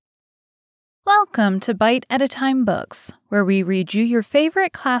Welcome to Bite at a Time Books, where we read you your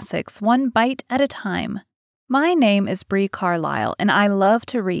favorite classics one bite at a time. My name is Bree Carlisle, and I love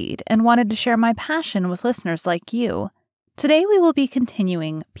to read and wanted to share my passion with listeners like you. Today we will be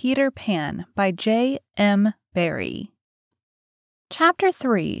continuing Peter Pan by J. M. Barrie. Chapter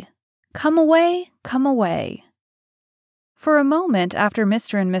 3. Come Away, Come Away. For a moment after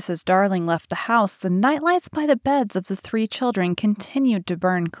Mr. and Mrs. Darling left the house, the nightlights by the beds of the three children continued to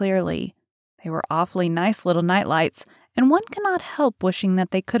burn clearly. They were awfully nice little nightlights, and one cannot help wishing that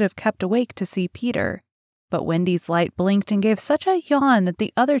they could have kept awake to see Peter. But Wendy's light blinked and gave such a yawn that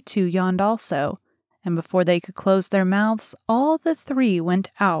the other two yawned also, and before they could close their mouths, all the three went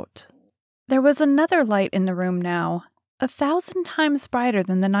out. There was another light in the room now, 1,000 times brighter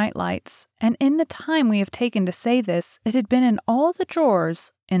than the nightlights, and in the time we have taken to say this, it had been in all the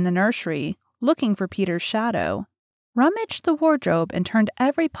drawers, in the nursery, looking for Peter's shadow. Rummaged the wardrobe and turned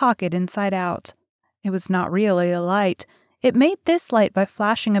every pocket inside out. It was not really a light. It made this light by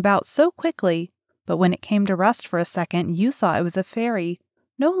flashing about so quickly, but when it came to rest for a second, you saw it was a fairy,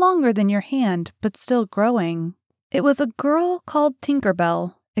 no longer than your hand, but still growing. It was a girl called Tinker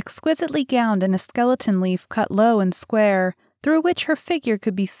Bell, exquisitely gowned in a skeleton leaf cut low and square, through which her figure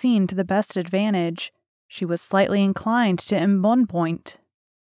could be seen to the best advantage. She was slightly inclined to embonpoint.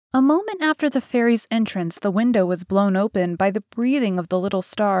 A moment after the fairy's entrance, the window was blown open by the breathing of the little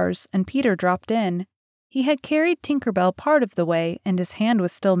stars, and Peter dropped in. He had carried Tinker Bell part of the way, and his hand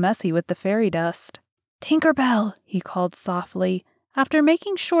was still messy with the fairy dust. "Tinker Bell," he called softly, after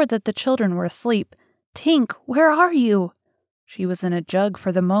making sure that the children were asleep. "Tink, where are you?" She was in a jug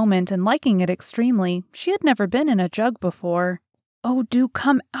for the moment, and liking it extremely. She had never been in a jug before. "Oh, do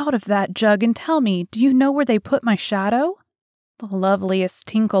come out of that jug and tell me, do you know where they put my shadow?" The loveliest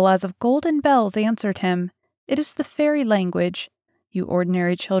tinkle as of golden bells answered him. It is the fairy language. You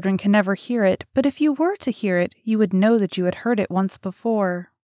ordinary children can never hear it, but if you were to hear it, you would know that you had heard it once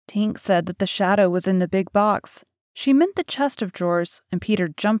before. Tink said that the shadow was in the big box. She meant the chest of drawers, and Peter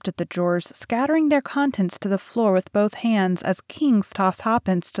jumped at the drawers, scattering their contents to the floor with both hands as kings toss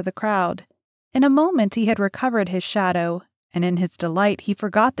halfpence to the crowd. In a moment he had recovered his shadow, and in his delight he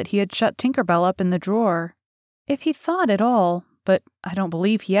forgot that he had shut Tinker Bell up in the drawer. If he thought at all, but I don't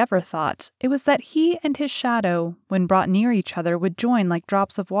believe he ever thought, it was that he and his shadow, when brought near each other, would join like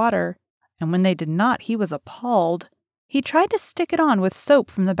drops of water, and when they did not, he was appalled. He tried to stick it on with soap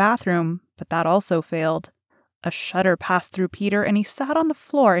from the bathroom, but that also failed. A shudder passed through Peter, and he sat on the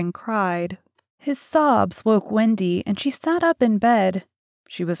floor and cried. His sobs woke Wendy, and she sat up in bed.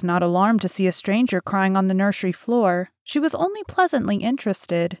 She was not alarmed to see a stranger crying on the nursery floor. She was only pleasantly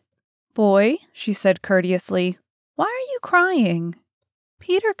interested. "Boy," she said courteously, "why are you crying?"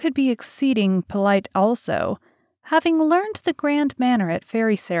 Peter could be exceeding polite also, having learned the grand manner at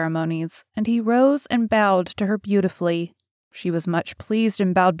fairy ceremonies, and he rose and bowed to her beautifully. She was much pleased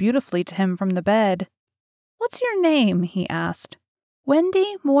and bowed beautifully to him from the bed. "What's your name?" he asked.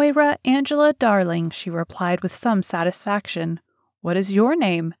 "Wendy Moira Angela Darling," she replied with some satisfaction. "What is your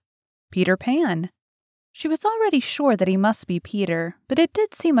name?" "Peter Pan." She was already sure that he must be Peter, but it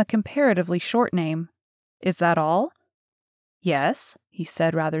did seem a comparatively short name. "Is that all?" "Yes," he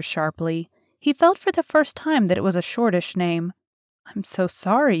said rather sharply. He felt for the first time that it was a shortish name. "I'm so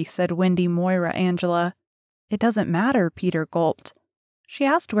sorry," said Wendy Moira Angela. "It doesn't matter," Peter gulped. She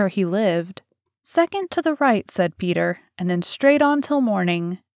asked where he lived. "Second to the right," said Peter, "and then straight on till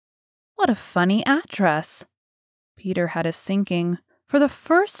morning." "What a funny address." Peter had a sinking. For the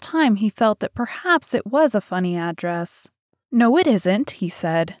first time he felt that perhaps it was a funny address. "No, it isn't," he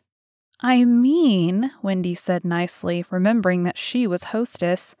said. "I mean," Wendy said nicely, remembering that she was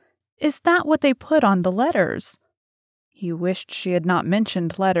hostess, "is that what they put on the letters?" He wished she had not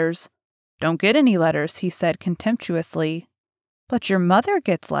mentioned letters. "Don't get any letters," he said contemptuously. "But your mother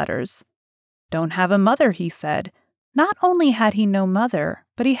gets letters." "Don't have a mother," he said. Not only had he no mother,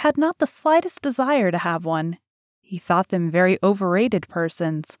 but he had not the slightest desire to have one. He thought them very overrated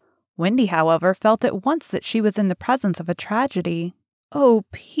persons. Wendy, however, felt at once that she was in the presence of a tragedy. "Oh,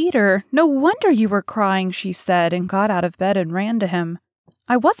 Peter, no wonder you were crying," she said, and got out of bed and ran to him.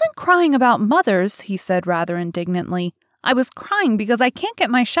 "I wasn't crying about mothers," he said rather indignantly. "I was crying because I can't get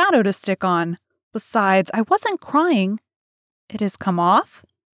my shadow to stick on. Besides, I wasn't crying." "It has come off?"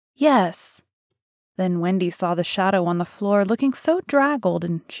 "Yes." Then Wendy saw the shadow on the floor looking so draggled,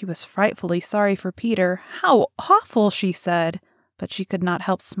 and she was frightfully sorry for Peter. "How awful," she said, but she could not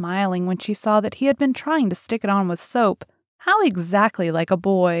help smiling when she saw that he had been trying to stick it on with soap. How exactly like a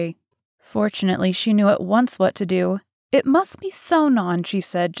boy. Fortunately, she knew at once what to do. "It must be sewn on," she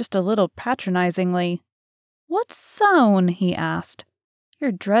said, just a little patronizingly. "What's sewn?" he asked.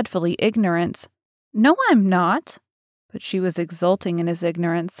 "You're dreadfully ignorant." "No, I'm not." But she was exulting in his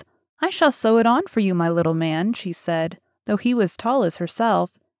ignorance. "I shall sew it on for you, my little man," she said, though he was tall as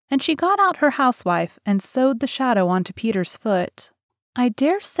herself, and she got out her housewife and sewed the shadow onto Peter's foot. "I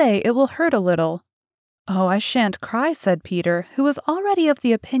dare say it will hurt a little." "Oh, I shan't cry," said Peter, who was already of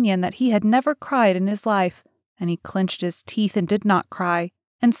the opinion that he had never cried in his life, and he clenched his teeth and did not cry,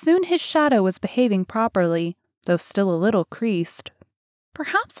 and soon his shadow was behaving properly, though still a little creased.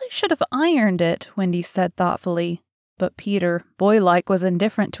 "Perhaps I should have ironed it," Wendy said thoughtfully. But Peter, boy-like, was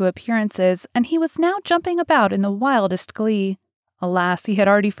indifferent to appearances, and he was now jumping about in the wildest glee. Alas, he had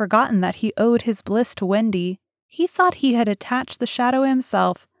already forgotten that he owed his bliss to Wendy. He thought he had attached the shadow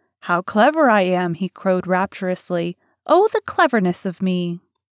himself. "How clever I am," he crowed rapturously. "Oh, the cleverness of me!"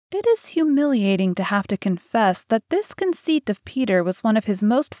 It is humiliating to have to confess that this conceit of Peter was one of his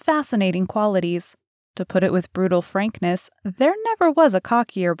most fascinating qualities. To put it with brutal frankness, there never was a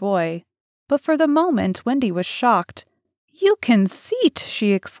cockier boy. But for the moment, Wendy was shocked. "You conceit!"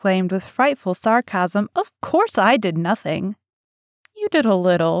 she exclaimed with frightful sarcasm. "Of course I did nothing." "You did a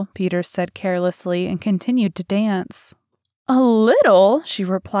little," Peter said carelessly, and continued to dance. "A little?" she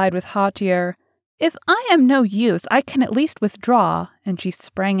replied with hauteur. "If I am no use, I can at least withdraw," and she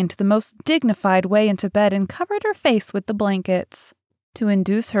sprang into the most dignified way into bed and covered her face with the blankets. To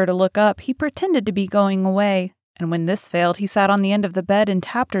induce her to look up, he pretended to be going away, and when this failed, he sat on the end of the bed and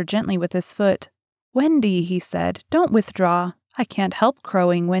tapped her gently with his foot. "Wendy," he said, "don't withdraw. I can't help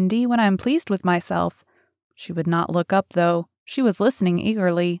crowing, Wendy, when I am pleased with myself." She would not look up, though. She was listening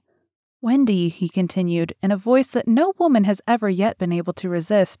eagerly. "Wendy," he continued, in a voice that no woman has ever yet been able to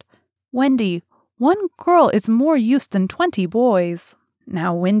resist. "Wendy, one girl is more use than 20 boys."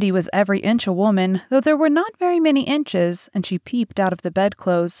 Now Wendy was every inch a woman, though there were not very many inches, and she peeped out of the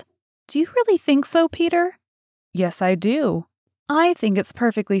bedclothes. "Do you really think so, Peter?" "Yes, I do." "I think it's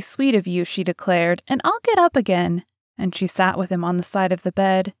perfectly sweet of you," she declared, "and I'll get up again." And she sat with him on the side of the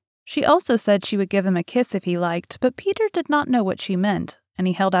bed. She also said she would give him a kiss if he liked, but Peter did not know what she meant, and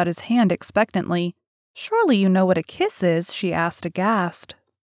he held out his hand expectantly. "Surely you know what a kiss is?" she asked aghast.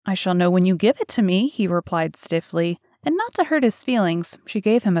 "I shall know when you give it to me," he replied stiffly, and not to hurt his feelings, she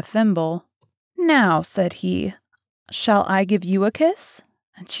gave him a thimble. "Now," said he, "shall I give you a kiss?"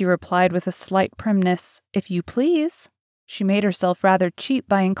 And she replied with a slight primness, "If you please." She made herself rather cheap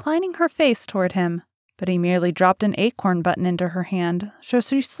by inclining her face toward him, but he merely dropped an acorn button into her hand, so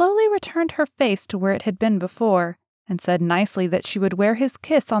she slowly returned her face to where it had been before, and said nicely that she would wear his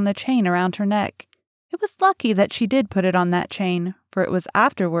kiss on the chain around her neck. It was lucky that she did put it on that chain, for it was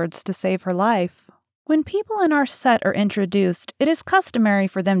afterwards to save her life. When people in our set are introduced, it is customary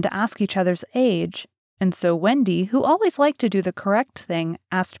for them to ask each other's age, and so Wendy, who always liked to do the correct thing,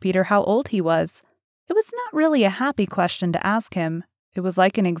 asked Peter how old he was. It was not really a happy question to ask him. It was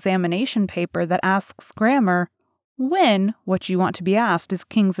like an examination paper that asks grammar, when what you want to be asked is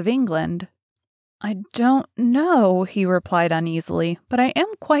Kings of England. "I don't know," he replied uneasily, "but I am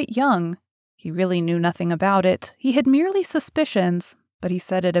quite young." He really knew nothing about it. He had merely suspicions, but he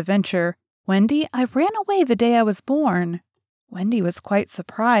said at a venture, "Wendy, I ran away the day I was born." Wendy was quite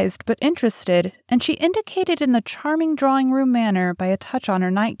surprised, but interested, and she indicated in the charming drawing-room manner by a touch on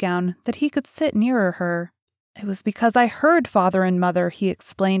her nightgown that he could sit nearer her. "It was because I heard Father and Mother," he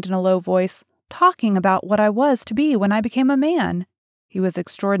explained in a low voice, "talking about what I was to be when I became a man." He was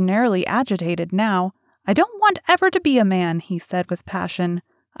extraordinarily agitated now. "I don't want ever to be a man," he said with passion.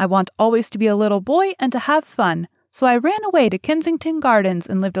 "I want always to be a little boy and to have fun, so I ran away to Kensington Gardens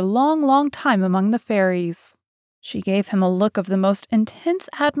and lived a long, long time among the fairies." She gave him a look of the most intense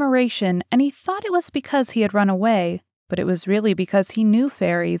admiration, and he thought it was because he had run away, but it was really because he knew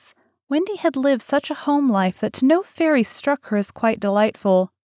fairies. Wendy had lived such a home life that to know fairies struck her as quite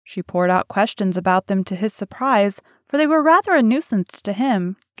delightful. She poured out questions about them to his surprise, for they were rather a nuisance to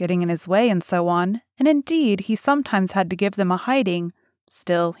him, getting in his way and so on, and indeed he sometimes had to give them a hiding.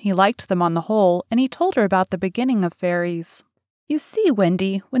 Still, he liked them on the whole, and he told her about the beginning of fairies. "You see,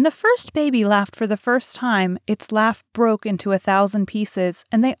 Wendy, when the first baby laughed for the first time, its laugh broke into 1,000 pieces,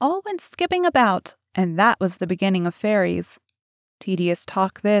 and they all went skipping about, and that was the beginning of fairies." Tedious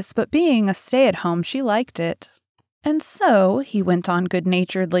talk this, but being a stay-at-home, she liked it. "And so," he went on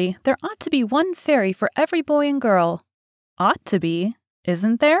good-naturedly, "there ought to be one fairy for every boy and girl." "Ought to be?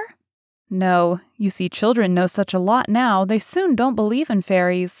 Isn't there?" "No, you see, children know such a lot now, they soon don't believe in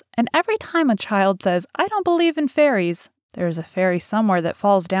fairies, and every time a child says, 'I don't believe in fairies,' there is a fairy somewhere that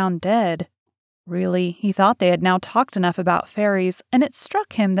falls down dead." Really, he thought they had now talked enough about fairies, and it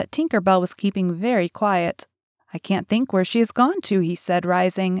struck him that Tinker Bell was keeping very quiet. "I can't think where she has gone to," he said,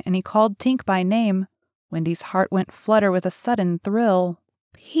 rising, and he called Tink by name. Wendy's heart went flutter with a sudden thrill.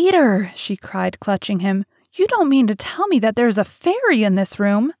 Peter, she cried, clutching him, you don't mean to tell me that there's a fairy in this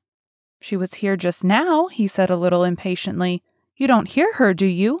room? She was here just now, he said a little impatiently. You don't hear her, do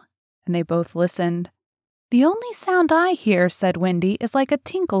you? And they both listened. The only sound I hear, said Wendy, is like a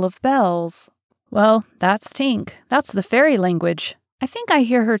tinkle of bells. Well, that's Tink. That's the fairy language. I think I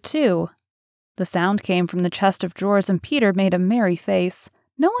hear her too. The sound came from the chest of drawers, and Peter made a merry face.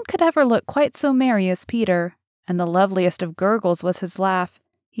 No one could ever look quite so merry as Peter. And the loveliest of gurgles was his laugh.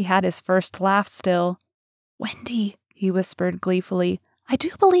 He had his first laugh still. Wendy, he whispered gleefully, I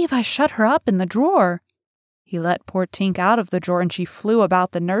do believe I shut her up in the drawer. He let poor Tink out of the drawer, and she flew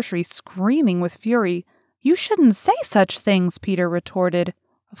about the nursery, screaming with fury. You shouldn't say such things, Peter retorted.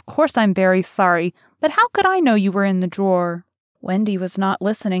 Of course I'm very sorry, but how could I know you were in the drawer? Wendy was not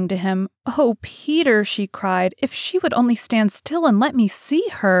listening to him. Oh, Peter, she cried, if she would only stand still and let me see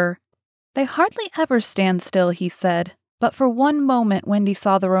her. They hardly ever stand still, he said, but for one moment Wendy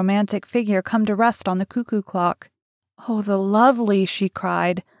saw the romantic figure come to rest on the cuckoo clock. Oh, the lovely, she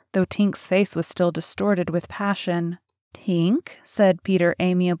cried, though Tink's face was still distorted with passion. Tink, said Peter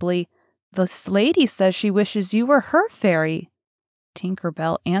amiably, this lady says she wishes you were her fairy. Tinker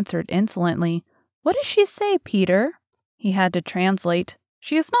Bell answered insolently, What does she say, Peter? He had to translate.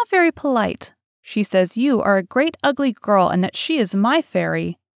 She is not very polite. She says you are a great ugly girl and that she is my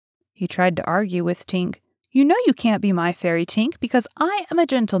fairy. He tried to argue with Tink. You know you can't be my fairy, Tink, because I am a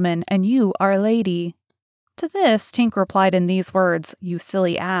gentleman and you are a lady. To this, Tink replied in these words, You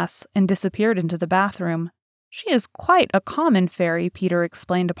silly ass, and disappeared into the bathroom. She is quite a common fairy, Peter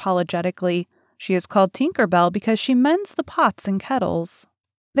explained apologetically. She is called Tinker Bell because she mends the pots and kettles.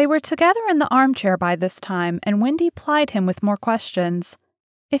 They were together in the armchair by this time, and Wendy plied him with more questions.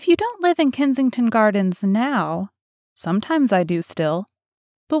 If you don't live in Kensington Gardens now, sometimes I do still.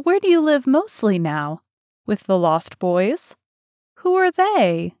 But where do you live mostly now? With the Lost Boys? Who are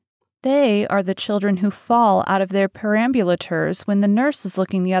they? They are the children who fall out of their perambulators when the nurse is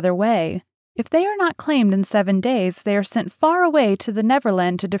looking the other way. If they are not claimed in 7 days, they are sent far away to the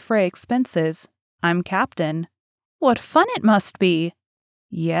Neverland to defray expenses. I'm captain. What fun it must be!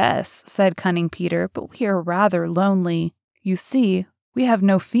 Yes, said cunning Peter, but we are rather lonely. You see, we have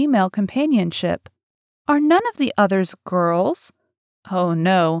no female companionship. Are none of the others girls? Oh,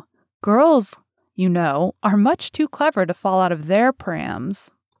 no. Girls, you know, are much too clever to fall out of their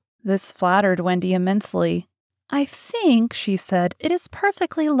prams. This flattered Wendy immensely. I think, she said, it is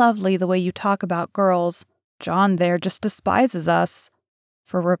perfectly lovely the way you talk about girls. John there just despises us.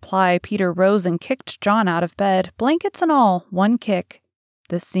 For reply, Peter rose and kicked John out of bed, blankets and all, one kick.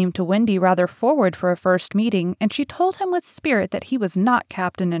 This seemed to Wendy rather forward for a first meeting, and she told him with spirit that he was not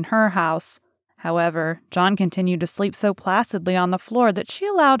captain in her house. However, John continued to sleep so placidly on the floor that she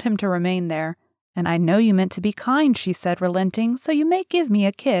allowed him to remain there. And I know you meant to be kind, she said, relenting, so you may give me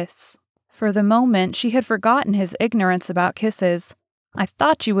a kiss. For the moment, she had forgotten his ignorance about kisses. I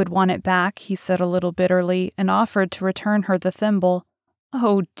thought you would want it back, he said a little bitterly, and offered to return her the thimble.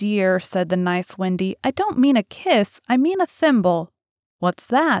 Oh dear, said the nice Wendy, I don't mean a kiss, I mean a thimble. What's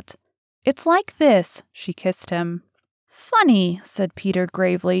that? It's like this, she kissed him. Funny, said Peter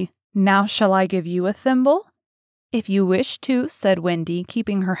gravely. Now shall I give you a thimble? If you wish to, said Wendy,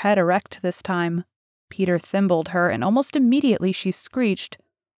 keeping her head erect this time. Peter thimbled her, and almost immediately she screeched,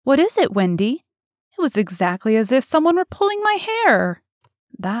 What is it, Wendy? It was exactly as if someone were pulling my hair.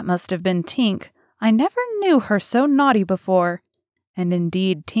 That must have been Tink. I never knew her so naughty before. And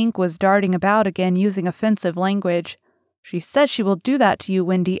indeed, Tink was darting about again using offensive language. She says she will do that to you,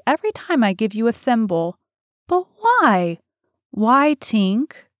 Wendy, every time I give you a thimble. But why? Why,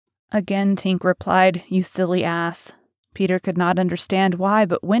 Tink? Again Tink replied, You silly ass. Peter could not understand why,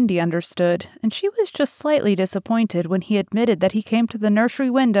 but Wendy understood, and she was just slightly disappointed when he admitted that he came to the nursery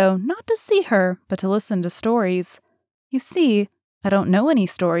window not to see her, but to listen to stories. You see, I don't know any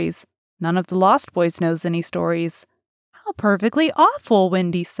stories. None of the Lost Boys knows any stories. How perfectly awful,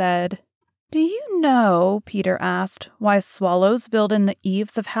 Wendy said. Do you know, Peter asked, why swallows build in the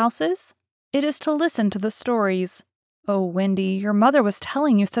eaves of houses? It is to listen to the stories. Oh, Wendy, your mother was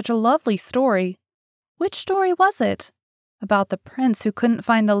telling you such a lovely story. Which story was it? About the prince who couldn't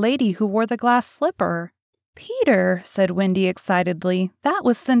find the lady who wore the glass slipper. Peter, said Wendy excitedly, that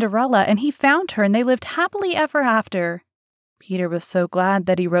was Cinderella, and he found her, and they lived happily ever after. Peter was so glad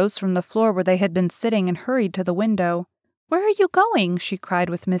that he rose from the floor where they had been sitting and hurried to the window. Where are you going? She cried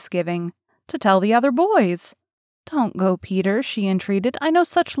with misgiving. To tell the other boys. Don't go, Peter, she entreated. I know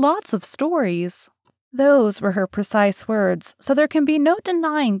such lots of stories. Those were her precise words, so there can be no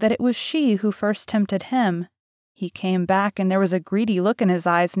denying that it was she who first tempted him. He came back, and there was a greedy look in his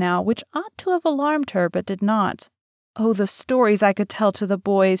eyes now, which ought to have alarmed her, but did not. "Oh, the stories I could tell to the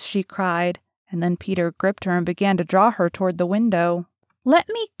boys," she cried, and then Peter gripped her and began to draw her toward the window. "Let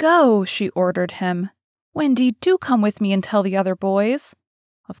me go," she ordered him. "Wendy, do come with me and tell the other boys."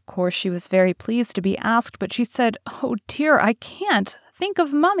 Of course, she was very pleased to be asked, but she said, "Oh dear, I can't. Think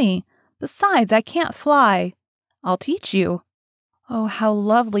of Mummy. Besides, I can't fly." "I'll teach you." "Oh, how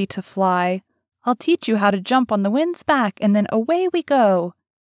lovely to fly. I'll teach you how to jump on the wind's back, and then away we go."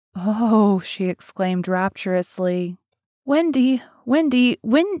 "Oh," she exclaimed rapturously. Wendy,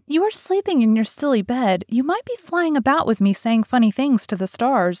 when you are sleeping in your silly bed, you might be flying about with me saying funny things to the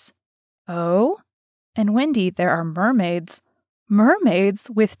stars." "Oh?" "And Wendy, there are mermaids." "Mermaids?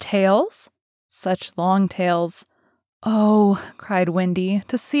 With tails?" "Such long tails." "Oh," cried Wendy,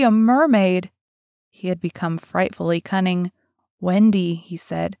 "to see a mermaid." He had become frightfully cunning. "Wendy," he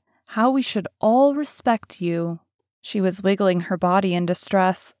said, "how we should all respect you." She was wiggling her body in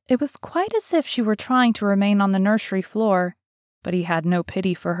distress. It was quite as if she were trying to remain on the nursery floor. But he had no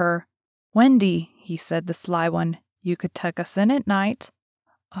pity for her. "Wendy," he said, the sly one, "you could tuck us in at night."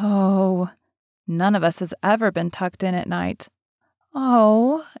 "Oh." "None of us has ever been tucked in at night."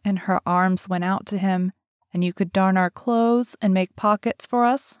 "Oh," and her arms went out to him. "And you could darn our clothes and make pockets for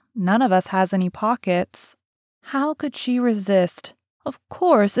us. None of us has any pockets." How could she resist? "Of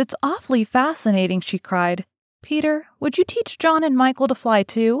course, it's awfully fascinating," she cried. "Peter, would you teach John and Michael to fly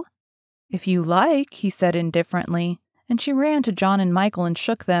too?" "If you like," he said indifferently, and she ran to John and Michael and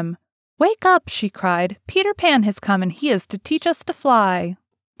shook them. "Wake up," she cried. "Peter Pan has come and he is to teach us to fly."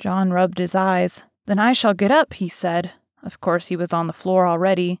 John rubbed his eyes. "Then I shall get up," he said. Of course he was on the floor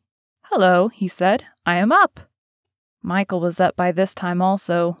already. "Hello," he said. "I am up." Michael was up by this time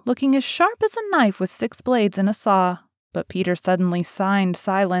also, looking as sharp as a knife with 6 blades and a saw. But Peter suddenly signed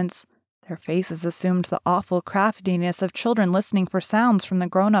silence. Their faces assumed the awful craftiness of children listening for sounds from the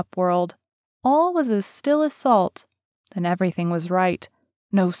grown-up world. All was as still as salt. Then everything was right.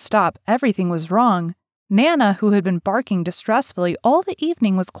 No, stop, everything was wrong. Nana, who had been barking distressfully all the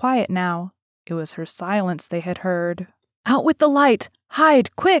evening, was quiet now. It was her silence they had heard. "Out with the light!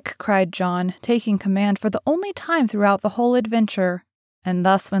 Hide, quick!" cried John, taking command for the only time throughout the whole adventure. And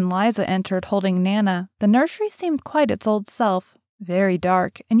thus when Liza entered holding Nana, the nursery seemed quite its old self, very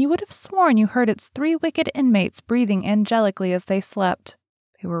dark, and you would have sworn you heard its 3 wicked inmates breathing angelically as they slept.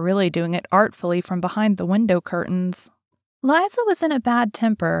 They were really doing it artfully from behind the window curtains. Liza was in a bad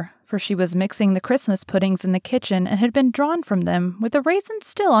temper, for she was mixing the Christmas puddings in the kitchen and had been drawn from them, with a raisin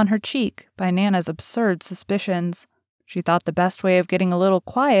still on her cheek, by Nana's absurd suspicions. She thought the best way of getting a little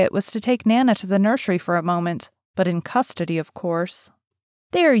quiet was to take Nana to the nursery for a moment, but in custody, of course.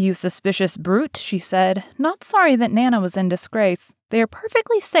 "There, you suspicious brute," she said, not sorry that Nana was in disgrace. "They are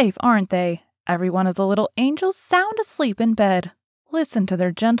perfectly safe, aren't they? Every one of the little angels sound asleep in bed. Listen to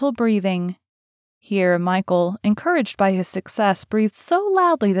their gentle breathing." Here Michael, encouraged by his success, breathed so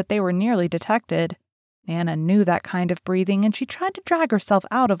loudly that they were nearly detected. Nana knew that kind of breathing, and she tried to drag herself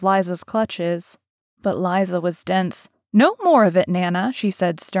out of Liza's clutches. But Liza was dense. "No more of it, Nana," she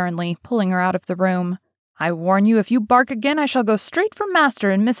said sternly, pulling her out of the room. "I warn you, if you bark again, I shall go straight for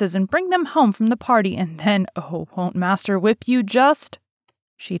Master and Mrs. and bring them home from the party, and then, oh, won't Master whip you just?"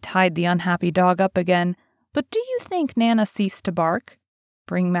 She tied the unhappy dog up again. But do you think Nana ceased to bark?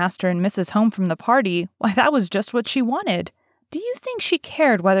 Bring Master and Mrs. home from the party? Why, that was just what she wanted. Do you think she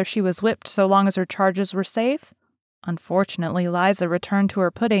cared whether she was whipped so long as her charges were safe? Unfortunately, Liza returned to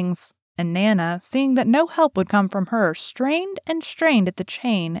her puddings, and Nana, seeing that no help would come from her, strained and strained at the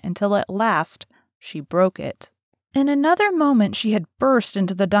chain until at last she broke it. In another moment she had burst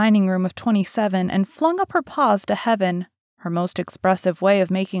into the dining room of 27 and flung up her paws to heaven, her most expressive way of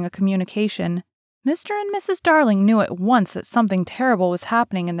making a communication. Mr. and Mrs. Darling knew at once that something terrible was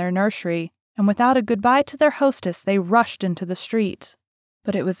happening in their nursery, and without a goodbye to their hostess they rushed into the street.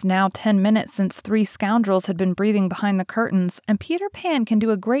 But it was now 10 minutes since 3 scoundrels had been breathing behind the curtains, and Peter Pan can do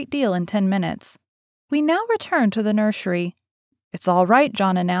a great deal in 10 minutes. We now returned to the nursery. "It's all right,"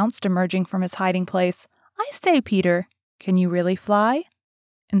 John announced, emerging from his hiding place. "I say, Peter, can you really fly?"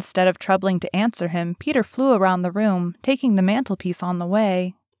 Instead of troubling to answer him, Peter flew around the room, taking the mantelpiece on the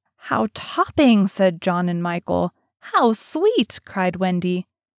way. "How topping!" said John and Michael. "How sweet!" cried Wendy.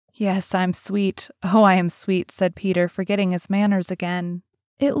 "Yes, I'm sweet. Oh, I am sweet," said Peter, forgetting his manners again.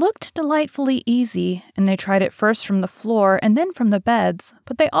 It looked delightfully easy, and they tried it first from the floor and then from the beds,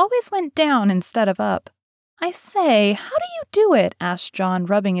 but they always went down instead of up. "I say, how do you do it?" asked John,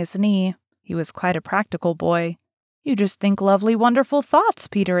 rubbing his knee. He was quite a practical boy. "You just think lovely, wonderful thoughts,"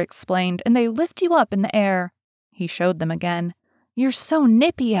 Peter explained, "and they lift you up in the air." He showed them again. "You're so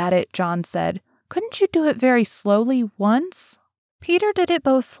nippy at it," John said. "Couldn't you do it very slowly once?" Peter did it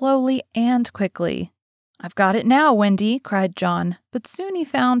both slowly and quickly. "I've got it now, Wendy," cried John, but soon he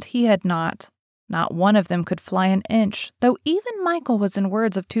found he had not. Not one of them could fly an inch, though even Michael was in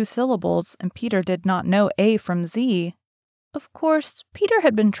words of 2 syllables, and Peter did not know A from Z. Of course, Peter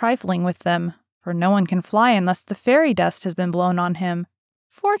had been trifling with them, for no one can fly unless the fairy dust has been blown on him.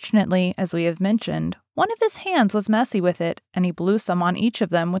 Fortunately, as we have mentioned, one of his hands was messy with it, and he blew some on each of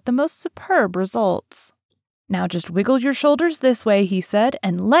them with the most superb results. "Now just wiggle your shoulders this way," he said,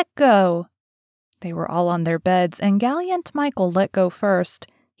 "and let go." They were all on their beds, and Gallant Michael let go first.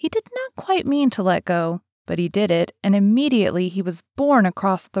 He did not quite mean to let go, but he did it, and immediately he was borne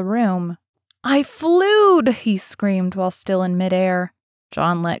across the room. "I flewed!" he screamed while still in midair.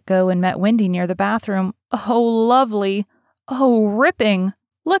 John let go and met Wendy near the bathroom. "Oh, lovely! Oh, ripping!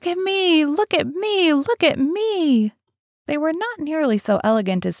 Look at me! Look at me! Look at me!" They were not nearly so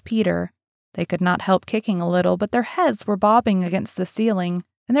elegant as Peter. They could not help kicking a little, but their heads were bobbing against the ceiling,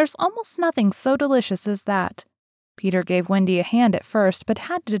 and there's almost nothing so delicious as that. Peter gave Wendy a hand at first, but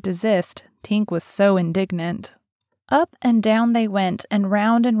had to desist. Tink was so indignant. Up and down they went, and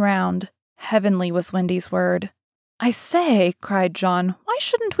round. Heavenly was Wendy's word. "I say," cried John, "why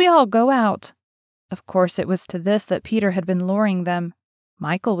shouldn't we all go out?" Of course it was to this that Peter had been luring them.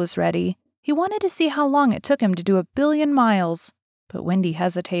 Michael was ready. He wanted to see how long it took him to do 1,000,000,000 miles. But Wendy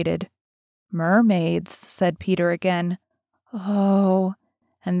hesitated. "Mermaids," said Peter again. "Oh,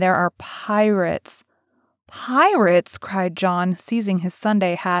 and there are pirates." "Pirates!" cried John, seizing his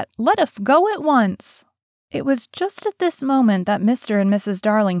Sunday hat. "Let us go at once." It was just at this moment that Mr. and Mrs.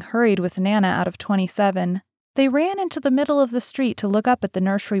 Darling hurried with Nana out of 27. They ran into the middle of the street to look up at the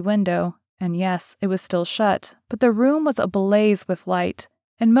nursery window, and yes, it was still shut, but the room was ablaze with light,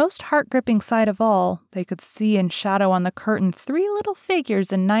 and most heart-gripping sight of all, they could see in shadow on the curtain 3 little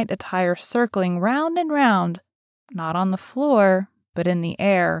figures in night attire circling round and round, not on the floor, but in the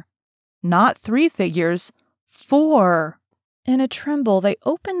air. Not 3 figures, 4! In a tremble, they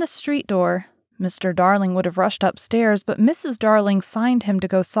opened the street door. Mr. Darling would have rushed upstairs, but Mrs. Darling signed him to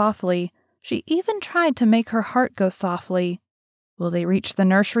go softly. She even tried to make her heart go softly. Will they reach the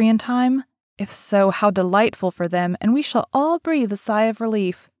nursery in time? If so, how delightful for them, and we shall all breathe a sigh of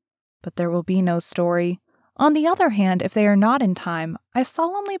relief. But there will be no story. On the other hand, if they are not in time, I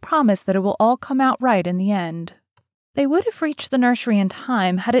solemnly promise that it will all come out right in the end. They would have reached the nursery in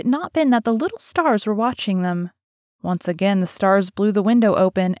time had it not been that the little stars were watching them. Once again the stars blew the window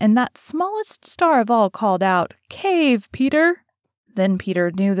open, and that smallest star of all called out, "Cave, Peter!" Then Peter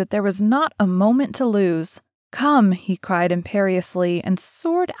knew that there was not a moment to lose. "Come," he cried imperiously, and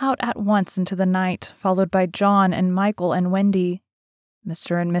soared out at once into the night, followed by John and Michael and Wendy.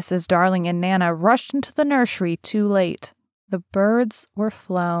 Mr. and Mrs. Darling and Nana rushed into the nursery too late. The birds were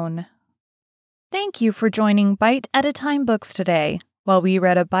flown. Thank you for joining Bite at a Time Books today, while we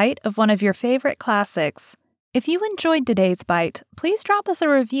read a bite of one of your favorite classics. If you enjoyed today's bite, please drop us a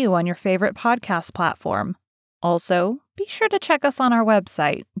review on your favorite podcast platform. Also, be sure to check us on our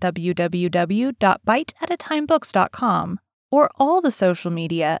website, www.biteatatimebooks.com, or all the social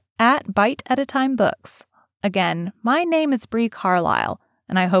media at Bite at a Time Books. Again, my name is Bree Carlisle,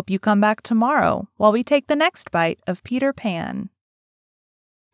 and I hope you come back tomorrow while we take the next bite of Peter Pan.